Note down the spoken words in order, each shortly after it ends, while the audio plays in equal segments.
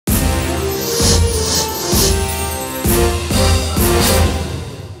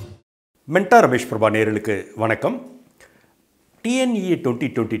மென்டா ரமேஷ் பிரபா நேயர்களுக்கு வணக்கம். TNEA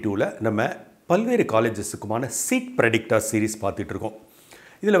 2022ல நம்ம பல்வேறு காலேஜஸுக்குமான சீட் ப்ரெடிக்டர் சீரிஸ் பார்த்துட்டு இருக்கோம்.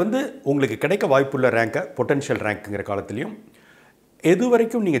 இதில் உங்களுக்கு கிடைக்க வாய்ப்புள்ள ரேங்கை பொட்டன்ஷியல் ரேங்க்குங்கிற காலத்துலையும் எது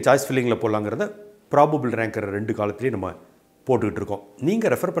வரைக்கும் நீங்கள் சாய்ஸ் ஃபில்லிங்கில் போடலாங்கிறத ப்ராபபிள் ரேங்கிற ரெண்டு காலத்துலேயும் நம்ம போட்டுக்கிட்டு இருக்கோம்.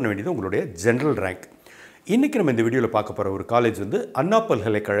 நீங்கள் ரெஃபர் பண்ண வேண்டியது உங்களுடைய ஜென்ரல் ரேங்க். இன்றைக்கி நம்ம இந்த வீடியோவில் பார்க்க போகிற ஒரு காலேஜ் அண்ணா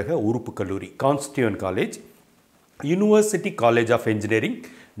பல்கலைக்கழக உறுப்பு கல்லூரி constituent college, university college of engineering,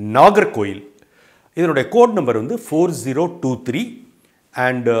 Nagercoil. இதனுடைய கோட் நம்பர் 4023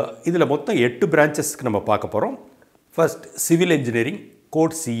 அண்ட் இதில் மொத்தம் 8 பிரான்ச்சஸ்க்கு நம்ம பார்க்க போகிறோம். First civil engineering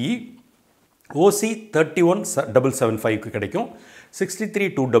code CE OC 31775க்கு கிடைக்கும்.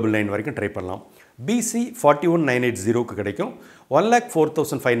 63299 வரைக்கும் ட்ரை பண்ணலாம். BC 41980க்கு கிடைக்கும்.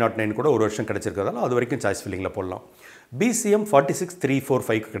 1,04,509 கூட ஒரு வருஷம் கிடைச்சிருக்கிறதால அது வரைக்கும் சாய்ஸ் ஃபில்லிங்கில் போடலாம். BCM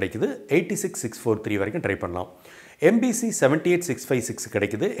 46345க்கு கிடைக்குது. 86643 வரைக்கும் ட்ரை பண்ணலாம். MBC 78656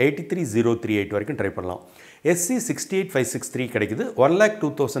 கிடைக்குது. 83038 வரைக்கும் ட்ரை பண்ணலாம். SC 68563 கிடைக்குது.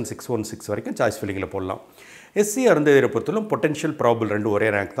 1,02,616 வரைக்கும் சாய்ஸ் ஃபில்லிங்கில் போடலாம். SC அருந்ததியரை பொறுத்தவரைக்கும் பொட்டன்ஷியல் ப்ராபபிள் ரெண்டு ஒரே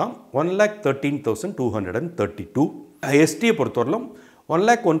ரேங்க் தான். 1,13,232. STயை பொறுத்தவரைக்கும்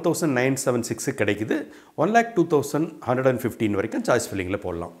 1,01,976 கிடைக்குது. 1,02,115 வரைக்கும் சாய்ஸ் ஃபில்லிங்கில்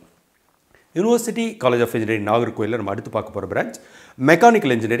போடலாம். யூனிவர்சிட்டி காலேஜ் ஆஃப் இன்ஜினியரிங் நாகர்கோயிலில் நம்ம அடுத்து பார்க்க போகிற branch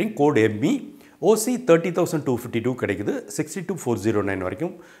mechanical engineering code ME OC 30,252 கிடைக்குது. 62,409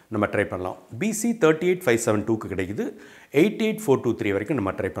 வரைக்கும் நம்ம ட்ரை பண்ணலாம். BC 38,572க்கு கிடைக்குது. 88,423 வரைக்கும்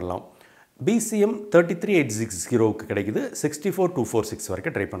நம்ம ட்ரை பண்ணலாம். BCM 33,860க்கு கிடைக்குது. 64,246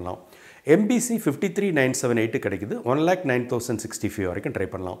 வரைக்கும் ட்ரை பண்ணலாம். MBC 53,978 கிடைக்குது. 1,09,065 வரைக்கும் ட்ரை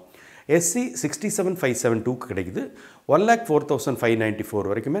பண்ணலாம். SC 67,572க்கு கிடைக்குது. 1,04,594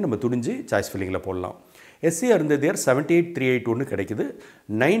 வரைக்குமே நம்ம துணிஞ்சு சாய்ஸ் ஃபில்லிங்கில் போடலாம். SC அருந்ததியர் 78,381 கிடைக்குது.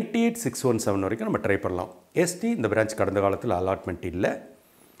 98,617 வரைக்கும் நம்ம ட்ரை பண்ணலாம். ST இந்த பிரான்ச் கடந்த காலத்தில் அலாட்மெண்ட் இல்லை.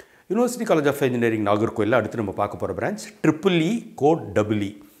 யூனிவர்சிட்டி காலேஜ் ஆஃப் இன்ஜினியரிங் நாகர்கோயிலில் அடுத்து நம்ம பார்க்க போகிற branch EEE code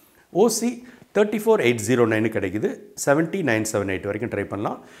EE OC 34,809 கிடைக்குது. 70,978 வரைக்கும் ட்ரை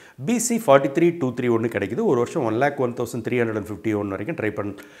பண்ணலாம். BC 43,231 கிடைக்குது. ஒரு வருஷம் 1,01,351 வரைக்கும் ட்ரை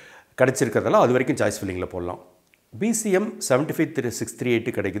கிடச்சிருக்கிறதால அது வரைக்கும் சாய்ஸ் ஃபில்லிங்கில் போடலாம். BCM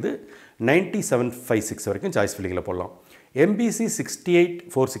 75,638 கிடைக்குது. 97,556 வரைக்கும் சாய்ஸ் ஃபில்லிங்கில் போடலாம். MBC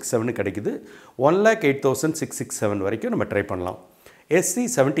 68,467 கிடைக்குது. 1,08,667 வரைக்கும் நம்ம ட்ரை பண்ணலாம். SC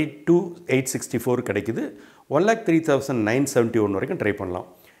 72,864 கிடைக்குது. 1,03,971 வரைக்கும் ட்ரை பண்ணலாம்.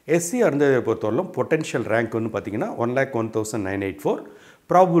 SC அருந்ததியரை பொறுத்தவரைக்கும் பொட்டன்ஷியல் ரேங்க் பார்த்தீங்கன்னா 1,01,984,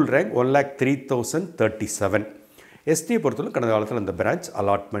 ப்ராபபிள் ரேங்க் 1,03,037. STயை பொறுத்தவரைக்கும் கடந்த காலத்தில் அந்த பிரான்ச்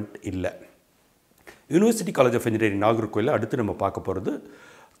அலாட்மெண்ட் இல்லை. யூனிவர்சிட்டி காலேஜ் ஆஃப் இன்ஜினியரிங் நாகர்கோயிலில் அடுத்து நம்ம பார்க்க போகிறது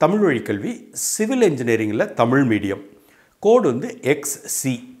தமிழ் வழி கல்வி சிவில் இன்ஜினியரிங்கில் தமிழ் மீடியம் கோடு XC.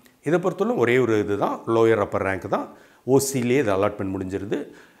 இதை பொறுத்தவரைக்கும் ஒரே ஒரு இது தான், லோயர் அப்பர் ரேங்க் தான். OCலேயே இது அலாட்மெண்ட் முடிஞ்சிருது.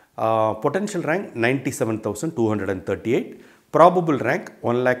 Potential rank 97,238, probable rank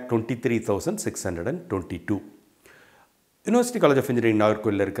 1,23,622. University college of engineering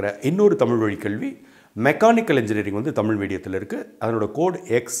நாகர்கோயிலில் இருக்கிற இன்னொரு தமிழ் வழி கல்வி மெக்கானிக்கல் இன்ஜினியரிங் தமிழ் மீடியத்தில் இருக்குது. அதனோட கோடு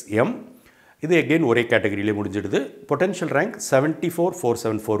XM. இது எகெயின் ஒரே கேட்டகரியிலே முடிஞ்சிடுது. பொட்டன்ஷியல் ரேங்க்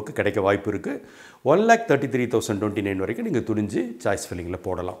 74,474க்கு கிடைக்க வாய்ப்பு இருக்குது. 1,33,029 வரைக்கும் நீங்கள் துணிஞ்சு சாய்ஸ் ஃபில்லிங்கில்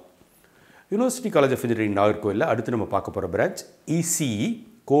போடலாம். யூனிவர்சிட்டி காலேஜ் ஆஃப் இன்ஜினியரிங் நாகர்கோயிலில் அடுத்து நம்ம பார்க்க போகிற branch ECE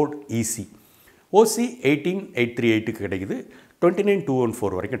code EC OC 18,838க்கு கிடைக்குது.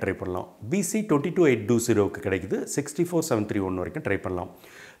 29,214 வரைக்கும் ட்ரை பண்ணலாம். BC 22,820க்கு கிடைக்குது. 64,731 வரைக்கும் ட்ரை பண்ணலாம்.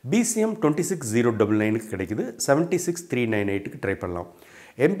 BCM 26,099க்கு கிடைக்குது. 76,398க்கு ட்ரை பண்ணலாம்.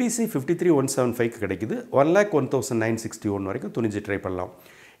 MBC 53,175க்கு கிடைக்குது. 1,01,961 வரைக்கும் துணிஞ்சு ட்ரை பண்ணலாம்.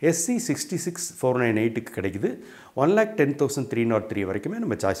 SC 66,498க்கு கிடைக்குது. 1,10,303 வரைக்குமே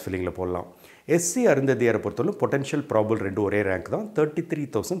நம்ம சாய்ஸ் ஃபில்லிங்கில் போடலாம். SC அருந்ததியரை பொறுத்தவரை பொட்டன்ஷியல் ப்ராபபிள் ரெண்டு ஒரே ரேங்க் தான்.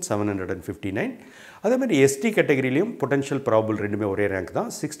 33,759. அதேமாதிரி ST கேட்டகரியிலையும் பொட்டன்ஷியல் ப்ராபபிள் ரெண்டுமே ஒரே ரேங்க் தான்.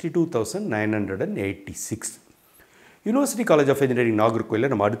 62,986. யூனிவர்சிட்டி காலேஜ் ஆஃப் இன்ஜினியரிங்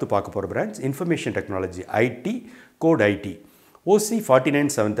நாகர்கோயிலில் நம்ம அடுத்து பார்க்க போகிற branch information technology IT code IT OC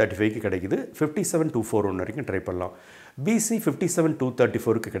 49,735க்கு கிடைக்குது. 57,241 வரைக்கும் ட்ரை பண்ணலாம். BC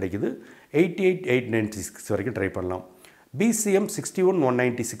 57,234க்கு கிடைக்குது. 88,896 வரைக்கும் ட்ரை பண்ணலாம். BCM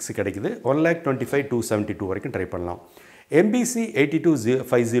 61,196 கிடைக்குது. 1,25,272 வரைக்கும் ட்ரை பண்ணலாம். MBC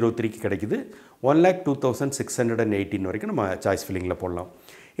 82,503க்கு கிடைக்குது. 1,02,618 வரைக்கும் நம்ம சாய்ஸ் ஃபில்லிங்கில் போடலாம்.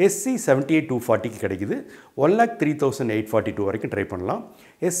 SC 78,240க்கு கிடைக்குது. 1,03,842 வரைக்கும் ட்ரை பண்ணலாம்.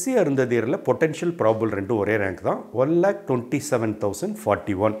 SC அருந்ததியரில் பொட்டன்ஷியல் ப்ராபபிள் ரெண்டும் ஒரே ரேங்க் தான்.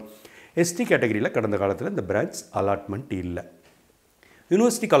 1,27,041. ST கேட்டகரியில் கடந்த காலத்தில் இந்த பிரான்ச் அலாட்மெண்ட் இல்லை.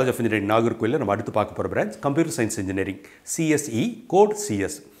 யூனிவர்சிட்டி காலேஜ் ஆஃப் இன்ஜினியரிங் நாகர்கோயிலில் நம்ம அடுத்து பார்க்க போகிற branch computer science engineering CSE code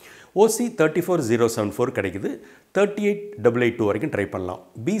CS ஓசி 34074 கிடைக்குது, 38882 வரைக்கும் ட்ரை பண்ணலாம்.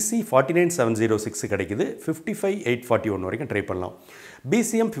 பிசி 49706 கிடைக்குது, 55841 வரைக்கும் ட்ரை பண்ணலாம்.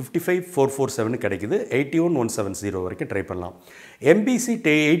 பிசிஎம் 55447 கிடைக்குது, 81170 வரைக்கும் ட்ரை பண்ணலாம். எம்பிசி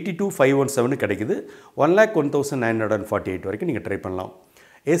 82517 கிடைக்குது, 1,01,948 வரைக்கும் நீங்கள் ட்ரை பண்ணலாம்.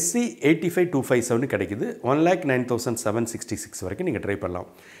 எஸ்சி 85257 கிடைக்குது, 1,09,766 வரைக்கும் நீங்கள் ட்ரை பண்ணலாம்.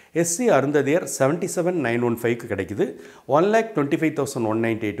 எஸ்சி அருந்ததியர் 77915 கிடைக்குது,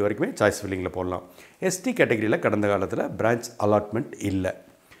 1,25,198 வரைக்குமே சாய்ஸ் ஃபில்லிங்கில் போடலாம். எஸ்டி கேட்டகரியில் கடந்த காலத்தில் பிரான்ச் அலாட்மெண்ட் இல்லை.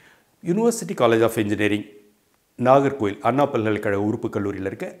 University college of engineering Nagercoil அண்ணா பல்கலைக்கழக உறுப்பு கல்லூரியில்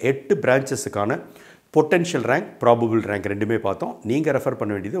இருக்க 8 பிரான்ச்சஸுக்கான பொட்டென்ஷியல் ரேங்க், ப்ராபபிள் ரேங்க் ரெண்டுமே பார்த்தோம். நீங்கள் ரெஃபர்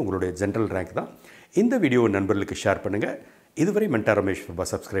பண்ண வேண்டியது உங்களுடைய ஜென்ரல் ரேங்க் தான். இந்த வீடியோ நண்பர்களுக்கு ஷேர் பண்ணுங்கள். இதுவரை மென்டார் ரமேஷ் பிரபா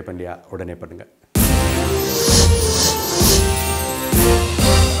சப்ஸ்கிரைப் பண்ணியா உடனே பண்ணுங்கள்.